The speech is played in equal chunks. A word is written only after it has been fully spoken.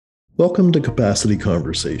Welcome to Capacity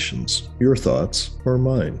Conversations, your thoughts or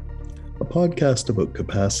mine, a podcast about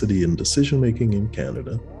capacity and decision-making in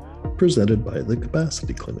Canada, presented by the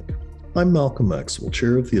Capacity Clinic. I'm Malcolm Maxwell,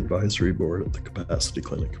 Chair of the Advisory Board at the Capacity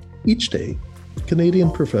Clinic. Each day, Canadian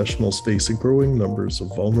professionals face a growing numbers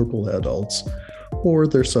of vulnerable adults or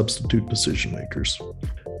their substitute decision makers.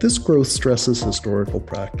 This growth stresses historical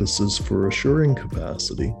practices for assuring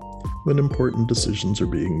capacity when important decisions are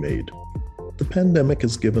being made. The pandemic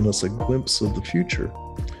has given us a glimpse of the future,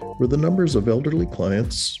 where the numbers of elderly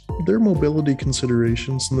clients, their mobility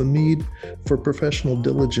considerations, and the need for professional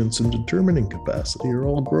diligence in determining capacity are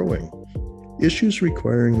all growing. Issues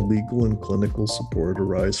requiring legal and clinical support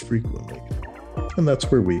arise frequently, and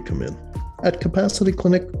that's where we come in. At Capacity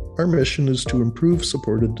Clinic, our mission is to improve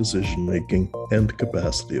supported decision-making and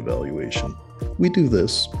capacity evaluation. We do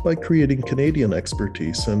this by creating Canadian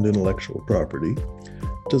expertise and intellectual property,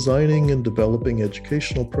 designing and developing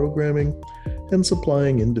educational programming, and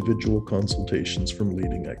supplying individual consultations from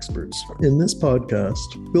leading experts. In this podcast,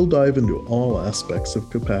 we'll dive into all aspects of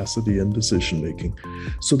capacity and decision-making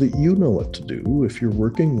so that you know what to do if you're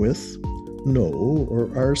working with, know,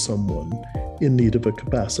 or are someone in need of a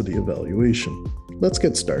capacity evaluation. Let's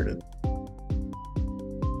get started.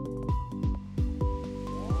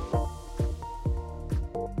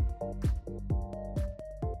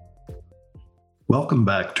 Welcome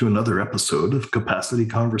back to another episode of Capacity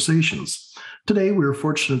Conversations. Today, we are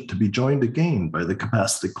fortunate to be joined again by the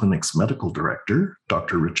Capacity Clinic's Medical Director,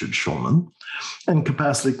 Dr. Richard Schulman, and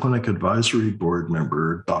Capacity Clinic Advisory Board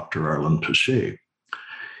member, Dr. Arlen Pichet.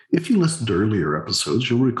 If you listened to earlier episodes,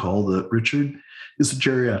 you'll recall that Richard is a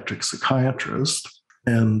geriatric psychiatrist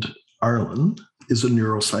and Arlen is a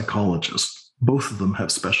neuropsychologist. Both of them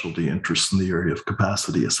have specialty interests in the area of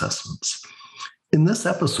capacity assessments. In this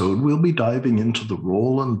episode, we'll be diving into the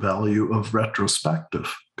role and value of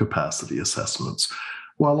retrospective capacity assessments,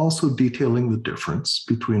 while also detailing the difference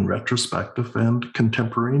between retrospective and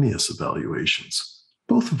contemporaneous evaluations,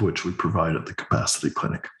 both of which we provide at the Capacity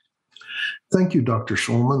Clinic. Thank you, Dr.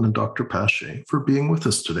 Schulman and Dr. Pichet, for being with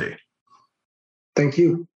us today. Thank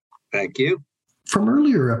you. Thank you. From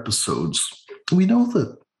earlier episodes, we know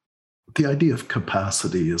that the idea of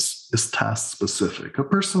capacity is task-specific. A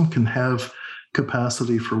person can have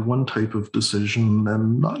capacity for one type of decision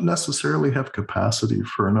and not necessarily have capacity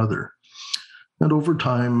for another. And over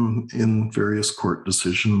time, in various court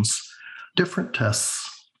decisions, different tests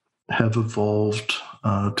have evolved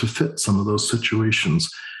to fit some of those situations.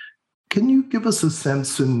 Can you give us a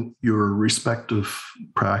sense in your respective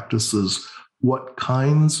practices what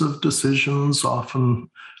kinds of decisions often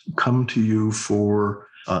come to you for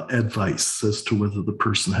advice as to whether the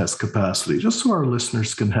person has capacity, just so our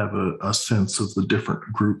listeners can have a sense of the different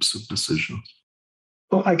groups of decisions?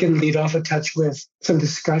 Well, I can lead off a touch with some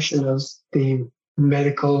discussion of the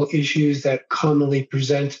medical issues that commonly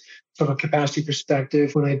present from a capacity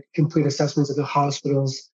perspective when I complete assessments in the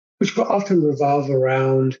hospitals, which will often revolve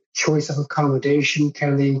around choice of accommodation.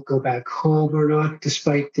 Can they go back home or not,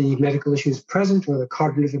 despite the medical issues present or the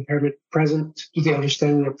cognitive impairment present? Do they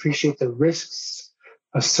understand and appreciate the risks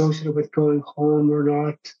associated with going home or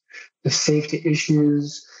not, the safety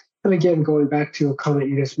issues? And again, going back to a comment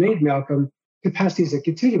you just made, Malcolm, capacity is a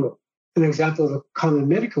continuum. An example of a common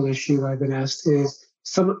medical issue I've been asked is,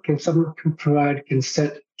 can someone provide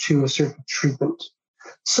consent to a certain treatment?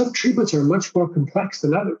 Some treatments are much more complex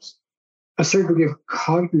than others. A certain degree of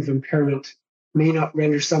cognitive impairment may not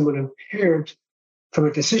render someone impaired from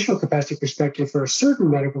a decisional capacity perspective for a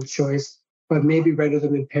certain medical choice, but maybe render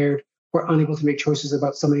them impaired or unable to make choices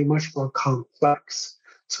about something much more complex.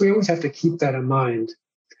 So we always have to keep that in mind.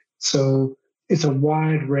 So it's a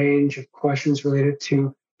wide range of questions related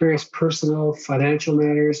to various personal, financial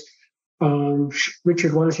matters.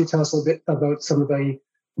 Richard, why don't you tell us a little bit about some of the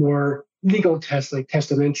more legal tests like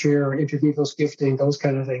testamentary or inter vivos gifting, those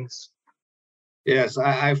kind of things? Yes,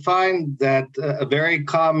 I find that a very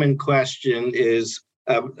common question is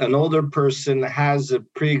an older person has a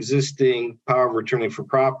pre-existing power of attorney for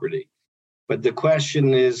property. But the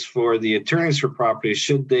question is for the attorneys for property,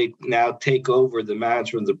 should they now take over the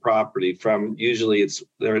management of the property from, usually it's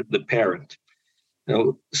the parent.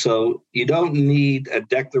 So you don't need a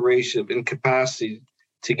declaration of incapacity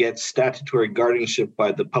to get statutory guardianship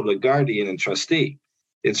by the public guardian and trustee.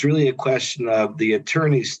 It's really a question of the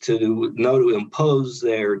attorneys to know to impose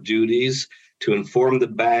their duties, to inform the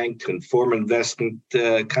bank, to inform investment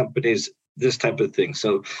companies, this type of thing.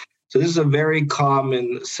 So this is a very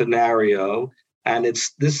common scenario, and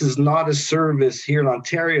this is not a service here in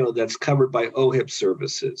Ontario that's covered by OHIP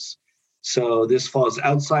services. So this falls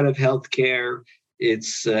outside of healthcare.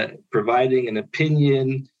 It's providing an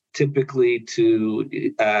opinion typically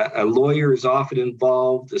to a lawyer is often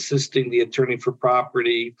involved assisting the attorney for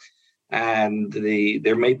property, and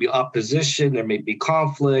there may be opposition, there may be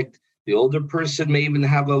conflict. The older person may even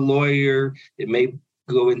have a lawyer. It may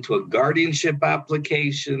go into a guardianship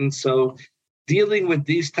application. So dealing with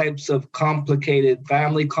these types of complicated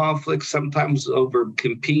family conflicts, sometimes over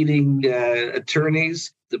competing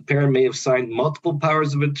attorneys, the parent may have signed multiple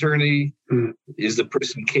powers of attorney. Is the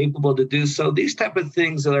person capable to do so? These type of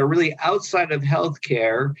things that are really outside of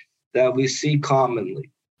healthcare that we see commonly.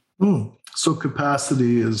 So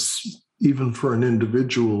capacity is, even for an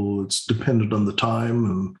individual, it's dependent on the time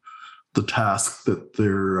and the task that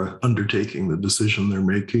they're undertaking, the decision they're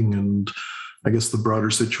making, and I guess the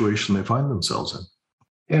broader situation they find themselves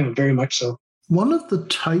in. Yeah, very much so. One of the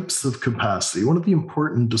types of capacity, one of the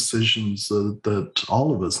important decisions that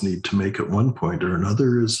all of us need to make at one point or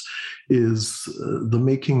another is the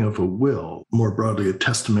making of a will, more broadly a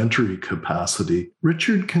testamentary capacity.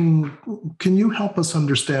 Richard, can you help us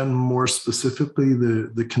understand more specifically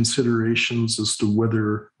the considerations as to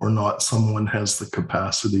whether or not someone has the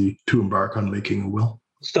capacity to embark on making a will?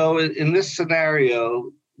 So in this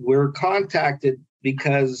scenario, we're contacted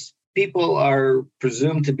because people are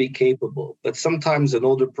presumed to be capable, but sometimes an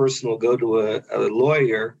older person will go to a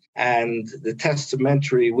lawyer and the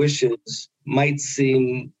testamentary wishes might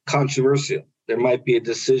seem controversial. There might be a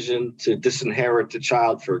decision to disinherit the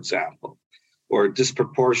child, for example, or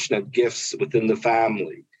disproportionate gifts within the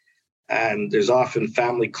family. And there's often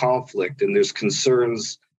family conflict, and there's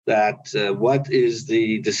concerns that what is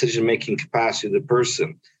the decision-making capacity of the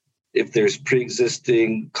person? If there's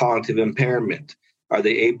pre-existing cognitive impairment, are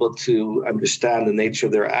they able to understand the nature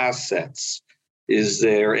of their assets? Is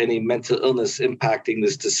there any mental illness impacting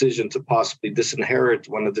this decision to possibly disinherit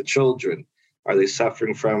one of the children? Are they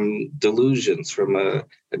suffering from delusions, from a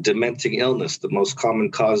dementing illness, the most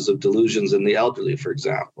common cause of delusions in the elderly, for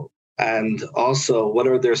example? And also, what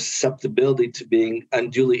are their susceptibility to being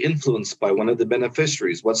unduly influenced by one of the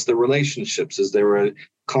beneficiaries? What's the relationships? Is there a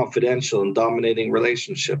confidential and dominating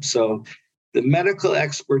relationship? So the medical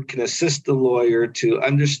expert can assist the lawyer to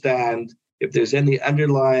understand if there's any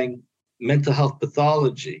underlying mental health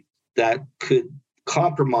pathology that could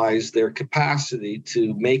compromise their capacity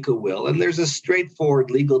to make a will. And there's a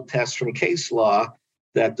straightforward legal test from case law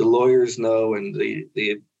that the lawyers know, and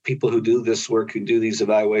the people who do this work, who do these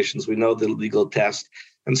evaluations, we know the legal test.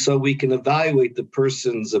 And so we can evaluate the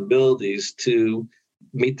person's abilities to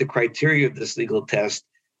meet the criteria of this legal test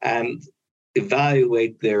and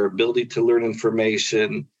evaluate their ability to learn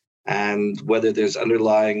information and whether there's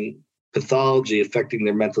underlying pathology affecting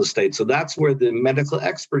their mental state. So that's where the medical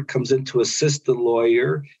expert comes in to assist the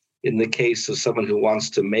lawyer in the case of someone who wants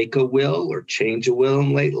to make a will or change a will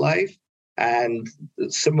in late life. And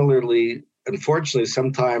similarly, unfortunately,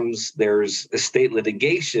 sometimes there's estate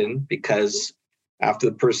litigation because after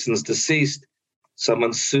the person's deceased,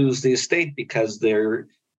 someone sues the estate because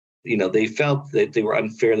they felt that they were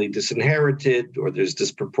unfairly disinherited, or there's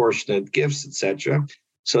disproportionate gifts, etc.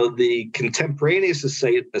 So the contemporaneous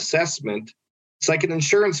estate assessment, it's like an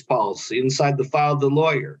insurance policy inside the file of the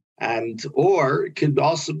lawyer. Or it could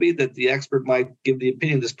also be that the expert might give the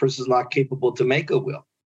opinion this person is not capable to make a will.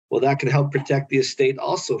 Well, that can help protect the estate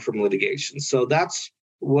also from litigation. So that's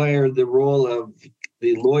where the role of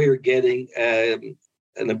the lawyer getting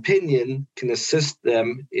an opinion can assist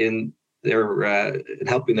them in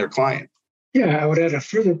helping their client. Yeah, I would add a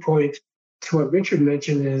further point to what Richard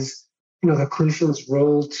mentioned is, the clinician's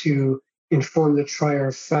role to inform the trier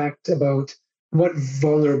of fact about what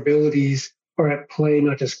vulnerabilities are at play,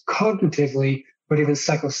 not just cognitively, but even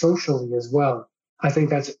psychosocially as well. I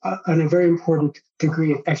think that's a very important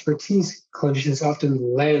degree of expertise clinicians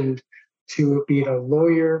often lend to, be it a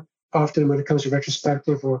lawyer. Often when it comes to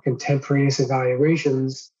retrospective or contemporaneous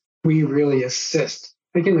evaluations, we really assist.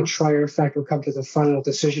 Again, the trier of fact will come to the final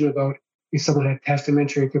decision about if someone had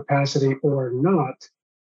testamentary capacity or not.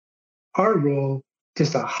 Our role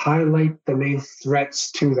is to highlight the main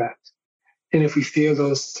threats to that. And if we feel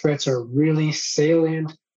those threats are really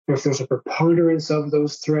salient, or if there's a preponderance of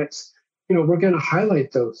those threats, we're going to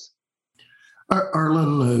highlight those.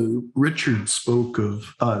 Arlen, Richard spoke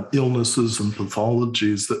of illnesses and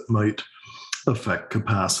pathologies that might affect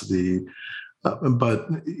capacity, but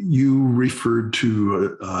you referred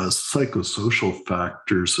to psychosocial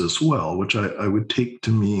factors as well, which I would take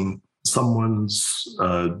to mean someone's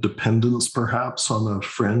dependence perhaps on a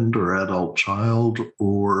friend or adult child,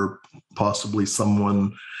 or possibly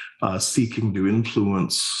someone seeking to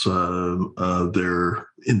influence their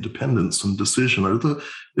independence and decision.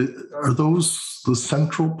 Are those the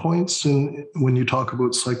central points when you talk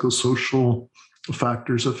about psychosocial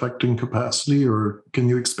factors affecting capacity, or can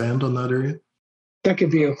you expand on that area? That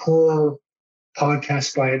could be a whole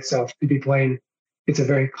podcast by itself, to be plain. It's a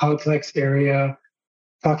very complex area.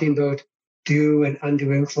 Talking about due and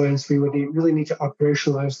undue influence, we would really need to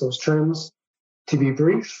operationalize those terms. To be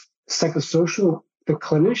brief, psychosocial, the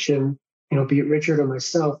clinician, be it Richard or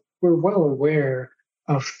myself, we're well aware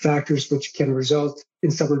of factors which can result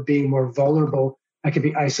in someone being more vulnerable. That could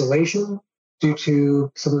be isolation due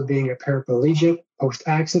to someone being a paraplegic,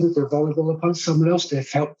 post-accident, they're vulnerable upon someone else to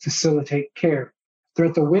help facilitate care. They're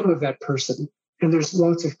at the whim of that person. And there's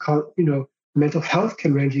lots of, mental health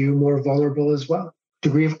can render you more vulnerable as well.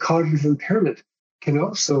 Degree of cognitive impairment can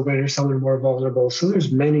also render someone more vulnerable. So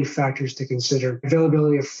there's many factors to consider.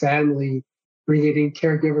 Availability of family, bringing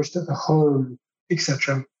caregivers to the home,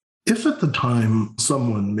 etc. If at the time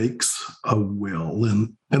someone makes a will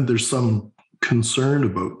and there's some concern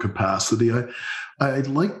about capacity, I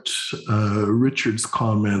liked Richard's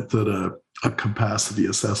comment that a capacity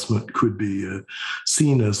assessment could be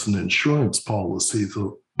seen as an insurance policy,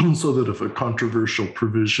 so that if a controversial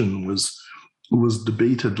provision was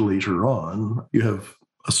debated later on, you have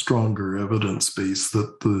a stronger evidence base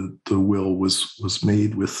that the will was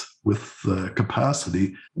made with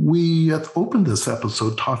capacity. We have opened this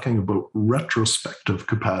episode talking about retrospective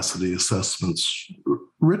capacity assessments.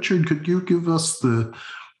 Richard, could you give us the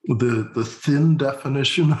thin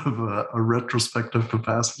definition of a retrospective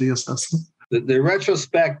capacity assessment? The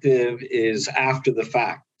retrospective is after the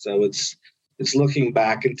fact, so it's looking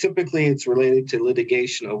back, and typically it's related to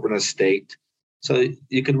litigation over an estate. So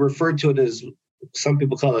you could refer to it as, some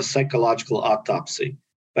people call it a psychological autopsy,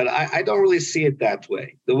 but I don't really see it that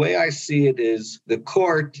way. The way I see it is the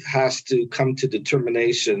court has to come to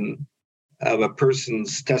determination of a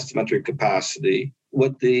person's testamentary capacity.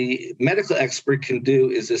 What the medical expert can do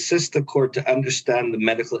is assist the court to understand the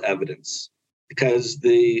medical evidence, because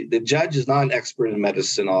the judge is not an expert in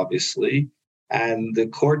medicine, obviously, and the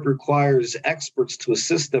court requires experts to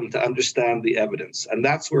assist them to understand the evidence. And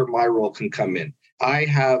that's where my role can come in. I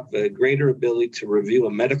have a greater ability to review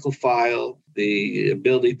a medical file, the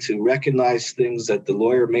ability to recognize things that the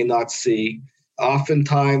lawyer may not see.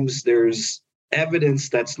 Oftentimes, there's evidence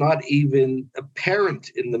that's not even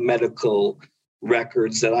apparent in the medical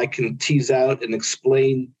records that I can tease out and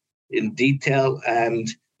explain in detail, and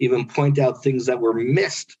even point out things that were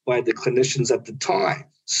missed by the clinicians at the time.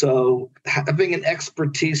 So having an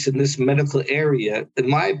expertise in this medical area, in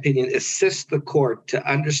my opinion, assists the court to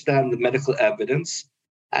understand the medical evidence,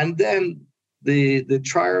 and then the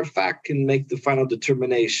trier of fact can make the final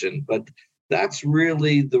determination. But that's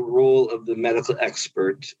really the role of the medical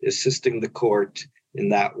expert, assisting the court in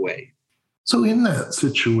that way. So in that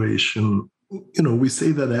situation, we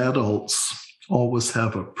say that adults always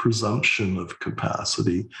have a presumption of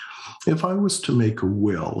capacity. If I was to make a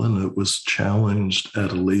will and it was challenged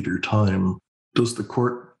at a later time, does the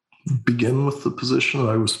court begin with the position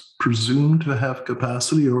that I was presumed to have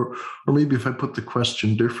capacity? Or maybe if I put the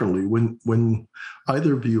question differently, when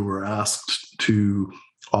either of you are asked to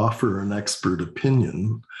offer an expert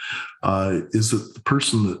opinion, is it the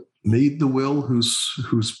person that made the will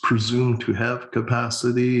who's presumed to have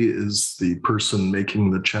capacity? Is the person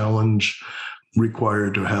making the challenge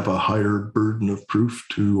required to have a higher burden of proof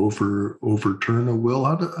to overturn a will?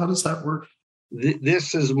 How does that work?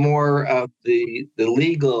 This is more of the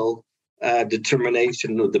legal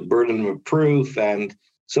determination of the burden of proof. And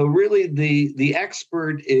so really the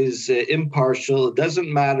expert is impartial. It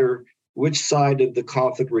doesn't matter which side of the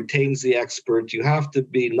conflict retains the expert. You have to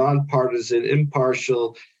be nonpartisan,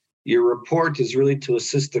 impartial. Your report is really to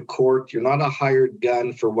assist the court. You're not a hired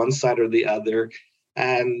gun for one side or the other.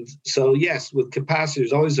 And so, yes, with capacity,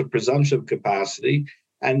 there's always a presumption of capacity.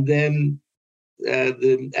 And then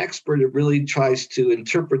the expert really tries to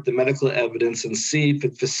interpret the medical evidence and see if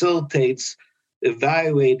it facilitates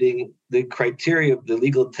evaluating the criteria of the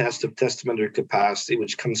legal test of testamentary capacity,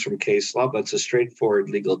 which comes from case law, but it's a straightforward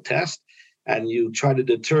legal test. And you try to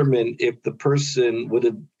determine if the person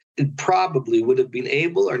probably would have been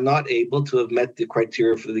able or not able to have met the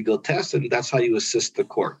criteria for the legal test, and that's how you assist the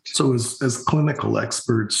court. So as clinical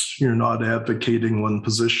experts, you're not advocating one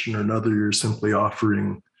position or another, you're simply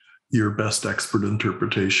offering your best expert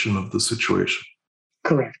interpretation of the situation.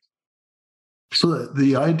 Correct. So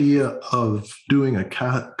the idea of doing a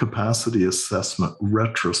capacity assessment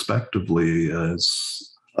retrospectively is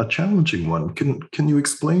a challenging one. Can you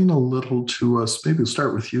explain a little to us, maybe we'll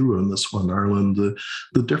start with you on this one, Arlen,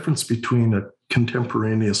 the difference between a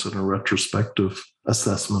contemporaneous and a retrospective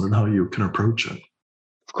assessment and how you can approach it?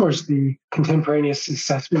 Of course, the contemporaneous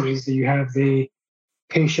assessment is that you have the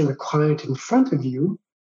patient, the client in front of you,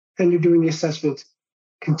 and you're doing the assessment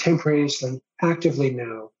contemporaneously, actively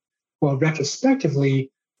now. While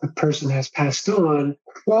retrospectively, the person has passed on,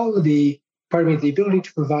 the ability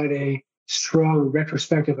to provide a strong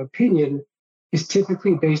retrospective opinion is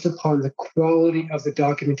typically based upon the quality of the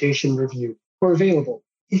documentation reviewed or available.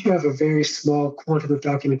 If you have a very small quantum of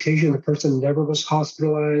documentation, the person never was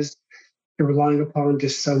hospitalized, you're relying upon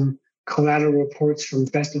just some collateral reports from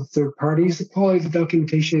vested third parties, the quality of the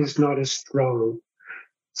documentation is not as strong.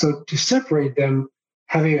 So to separate them,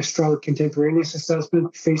 having a strong contemporaneous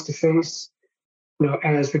assessment face-to-face,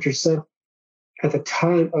 as Richard said, at the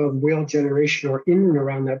time of will generation or in and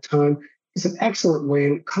around that time is an excellent way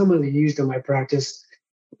and commonly used in my practice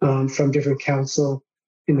from different counsel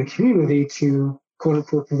in the community to quote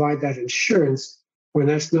unquote provide that insurance when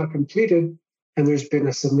that's not completed and there's been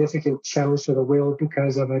a significant challenge to the will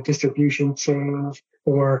because of a distribution change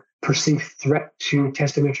or perceived threat to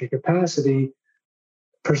testamentary capacity,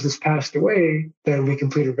 person's passed away, then we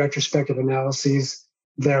completed retrospective analyses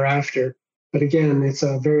thereafter. But again, it's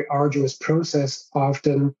a very arduous process,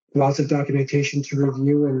 often lots of documentation to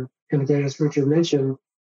review. And again, as Richard mentioned,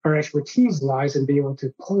 our expertise lies in being able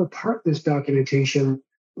to pull apart this documentation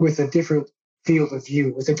with a different field of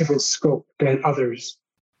view, with a different scope than others.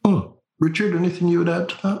 Richard, anything you would add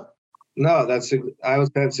to that? No, that's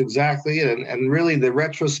exactly it. And really the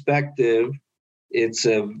retrospective, it's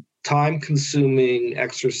a time-consuming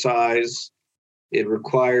exercise. It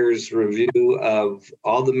requires review of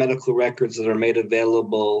all the medical records that are made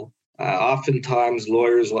available. Oftentimes,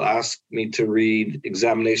 lawyers will ask me to read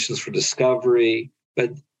examinations for discovery,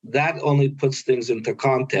 but that only puts things into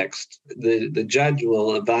context. The judge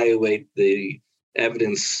will evaluate the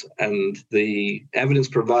evidence, and the evidence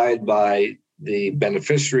provided by the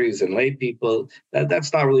beneficiaries and lay people,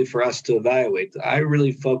 that's not really for us to evaluate. I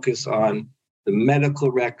really focus on the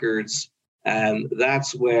medical records, and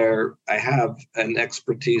that's where I have an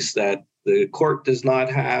expertise that the court does not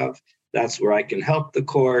have. That's where I can help the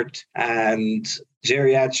court. And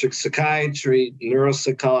geriatric psychiatry,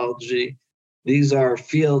 neuropsychology, these are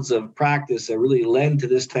fields of practice that really lend to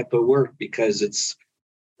this type of work because it's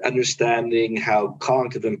understanding how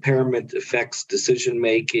cognitive impairment affects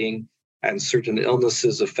decision-making and certain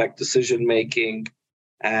illnesses affect decision-making.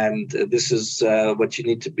 And this is what you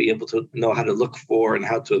need to be able to know how to look for and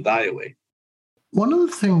how to evaluate. One of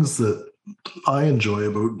the things that I enjoy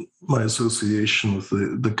about my association with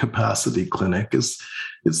the Capacity Clinic is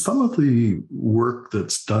some of the work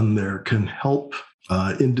that's done there can help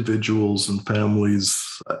individuals and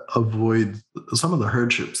families avoid some of the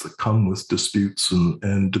hardships that come with disputes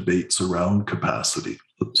and debates around capacity.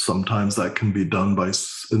 Sometimes that can be done by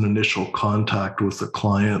an initial contact with a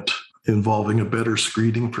client involving a better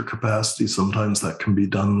screening for capacity. Sometimes that can be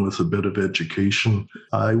done with a bit of education.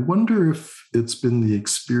 I wonder if it's been the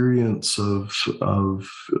experience of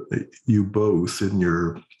you both in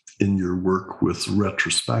your work with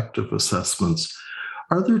retrospective assessments.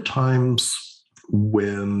 Are there times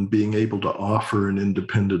when being able to offer an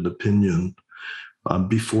independent opinion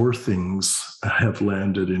before things have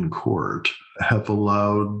landed in court have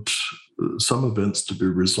allowed some events to be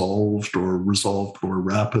resolved more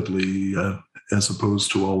rapidly as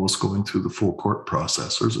opposed to always going through the full court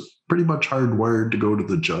process? Or is it pretty much hardwired to go to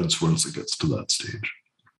the judge once it gets to that stage?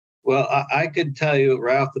 Well, I could tell you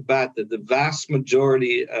right off the bat that the vast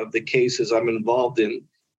majority of the cases I'm involved in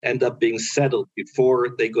end up being settled before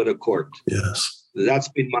they go to court. Yes. That's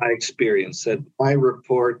been my experience, that my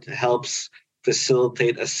report helps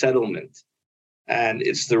facilitate a settlement. And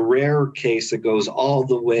it's the rare case that goes all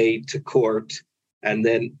the way to court and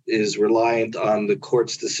then is reliant on the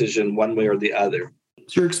court's decision one way or the other.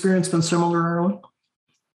 Has your experience been similar, Arlen?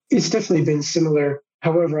 It's definitely been similar.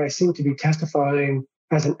 However, I seem to be testifying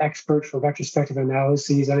as an expert for retrospective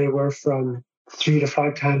analyses anywhere from 3 to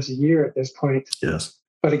 5 times a year at this point. Yes.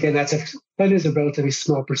 But again, that is a relatively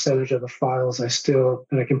small percentage of the files I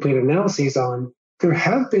complete analyses on. There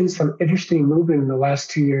have been some interesting movement in the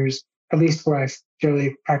last 2 years, at least where I've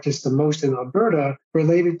generally practiced the most in Alberta,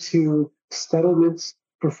 related to settlements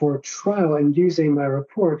before trial and using my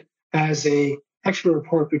report as an extra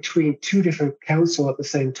report between 2 different counsel at the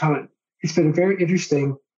same time. It's been very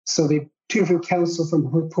interesting. So the 2 different counsel from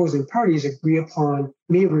opposing parties agree upon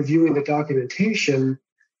me reviewing the documentation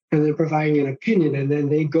and then providing an opinion, and then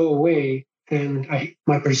they go away. And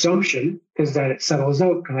my presumption is that it settles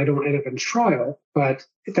out and I don't end up in trial. But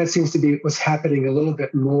that seems to be what's happening a little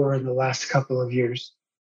bit more in the last couple of years.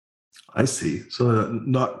 I see. So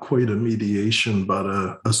not quite a mediation, but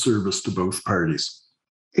a service to both parties.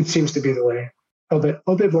 It seems to be the way, a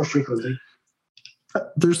bit more frequently.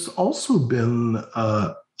 There's also been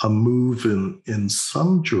a a move in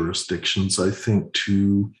some jurisdictions, I think,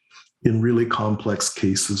 to, in really complex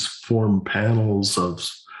cases, form panels of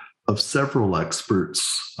several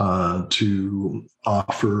experts to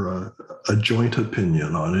offer a joint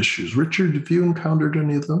opinion on issues. Richard, have you encountered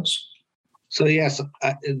any of those? So yes,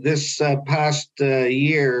 this past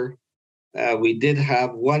year, we did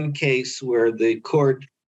have one case where the court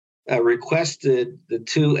requested the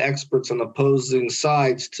two experts on opposing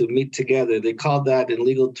sides to meet together. They called that in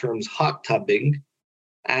legal terms hot tubbing.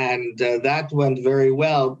 And that went very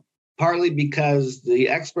well, partly because the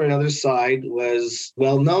expert on the other side was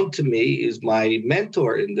well known to me, is my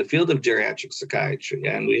mentor in the field of geriatric psychiatry.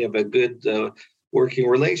 And we have a good working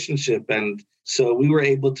relationship. And so we were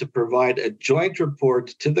able to provide a joint report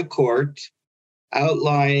to the court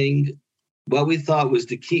outlining what we thought was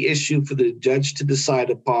the key issue for the judge to decide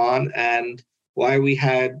upon, and why we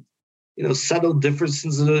had, subtle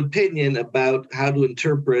differences of opinion about how to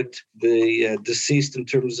interpret the deceased in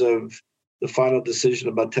terms of the final decision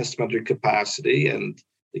about testamentary capacity and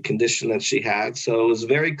the condition that she had. So it was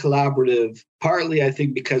very collaborative, partly, I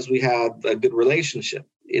think, because we had a good relationship,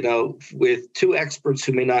 with two experts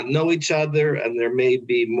who may not know each other, and there may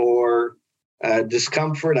be more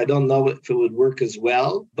discomfort. I don't know if it would work as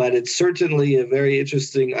well, but it's certainly a very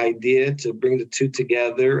interesting idea to bring the two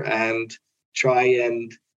together and try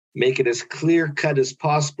and make it as clear-cut as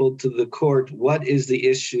possible to the court what is the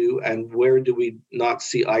issue and where do we not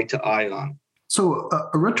see eye to eye on. So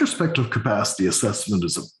a retrospective capacity assessment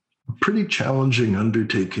is a pretty challenging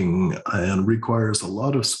undertaking and requires a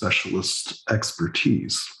lot of specialist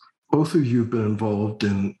expertise. Both of you have been involved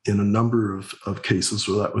in a number of cases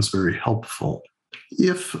where that was very helpful.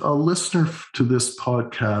 If a listener to this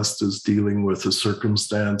podcast is dealing with a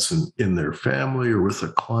circumstance in their family or with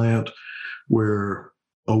a client where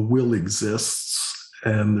a will exists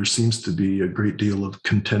and there seems to be a great deal of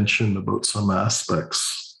contention about some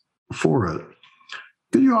aspects for it,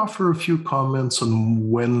 could you offer a few comments on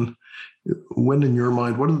when in your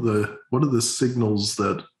mind, what are the signals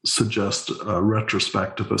that suggest a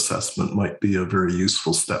retrospective assessment might be a very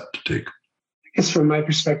useful step to take? I guess from my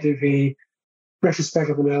perspective, a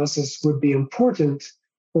retrospective analysis would be important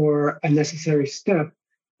or a necessary step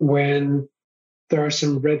when there are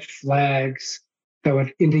some red flags that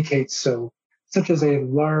would indicate so, such as a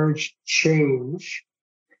large change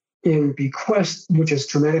in bequest, which is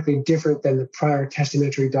dramatically different than the prior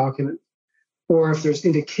testamentary document, or if there's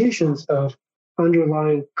indications of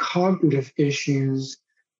underlying cognitive issues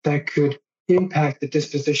that could impact the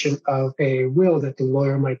disposition of a will that the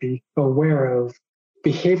lawyer might be aware of.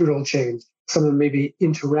 Behavioral change, someone may be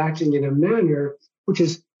interacting in a manner which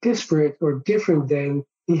is disparate or different than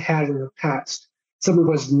he had in the past. Someone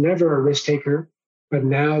was never a risk taker, but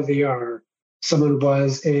now they are. Someone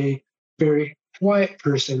was a very quiet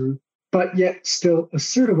person, but yet still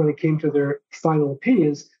assertive when it came to their final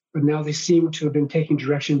opinions, but now they seem to have been taking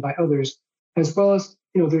direction by others, as well as,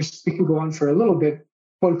 we can go on for a little bit.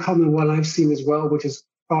 One common one I've seen as well, which is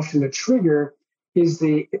often a trigger, is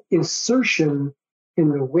the insertion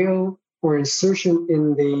in the will or insertion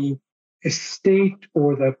in the estate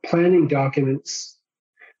or the planning documents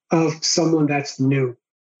of someone that's new,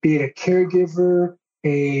 be it a caregiver,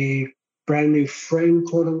 a brand new friend,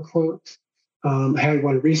 quote unquote. I had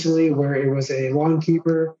one recently where it was a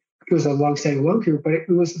lawnkeeper. It was a long-standing lawnkeeper, but it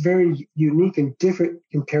was very unique and different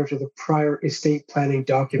compared to the prior estate planning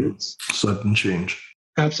documents. Sudden change.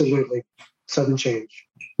 Absolutely. Sudden change.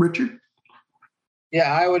 Richard?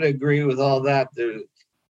 Yeah, I would agree with all that.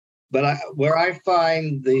 But where I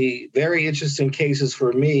find the very interesting cases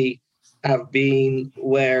for me have been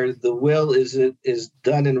where the will is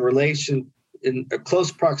done in a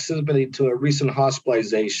close proximity to a recent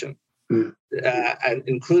hospitalization, and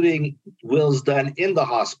including wills done in the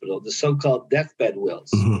hospital, the so-called deathbed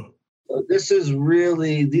wills. Mm-hmm.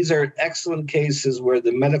 So these are excellent cases where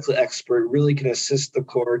the medical expert really can assist the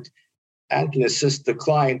court and can assist the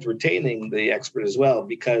client retaining the expert as well,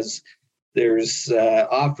 because there's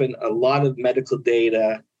often a lot of medical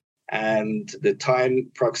data, and the time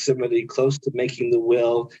proximity close to making the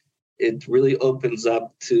will, it really opens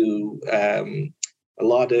up to a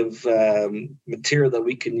lot of material that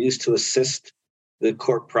we can use to assist the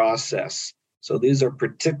court process. So these are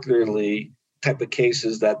particularly type of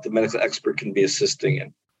cases that the medical expert can be assisting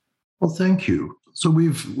in. Well, thank you. So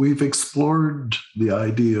we've explored the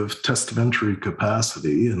idea of testamentary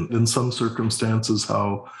capacity and in some circumstances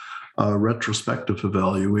how retrospective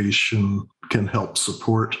evaluation can help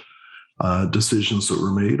support decisions that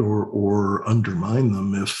were made or undermine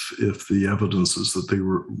them if the evidence is that they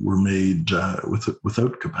were made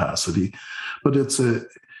without capacity. But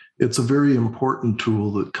It's a very important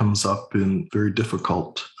tool that comes up in very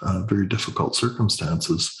difficult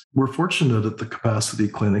circumstances. We're fortunate at the Capacity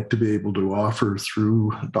Clinic to be able to offer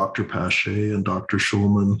through Dr. Pache and Dr.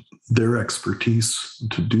 Schulman their expertise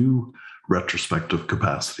to do retrospective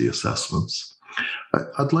capacity assessments.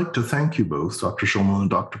 I'd like to thank you both, Dr. Schulman and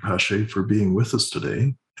Dr. Pache, for being with us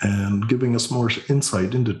today and giving us more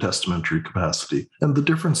insight into testamentary capacity and the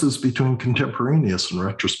differences between contemporaneous and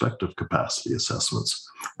retrospective capacity assessments.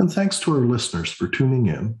 And thanks to our listeners for tuning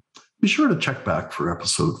in. Be sure to check back for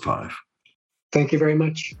episode 5. Thank you very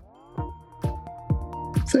much.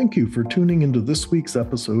 Thank you for tuning into this week's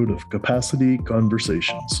episode of Capacity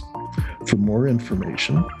Conversations. For more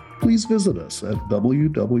information, please visit us at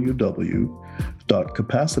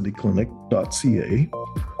www.capacityclinic.ca,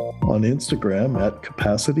 on Instagram at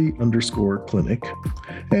capacity_clinic,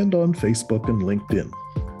 and on Facebook and LinkedIn.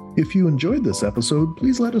 If you enjoyed this episode,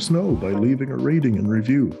 please let us know by leaving a rating and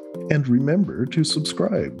review. And remember to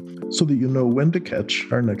subscribe so that you know when to catch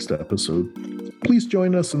our next episode. Please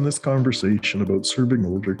join us in this conversation about serving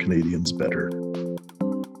older Canadians better.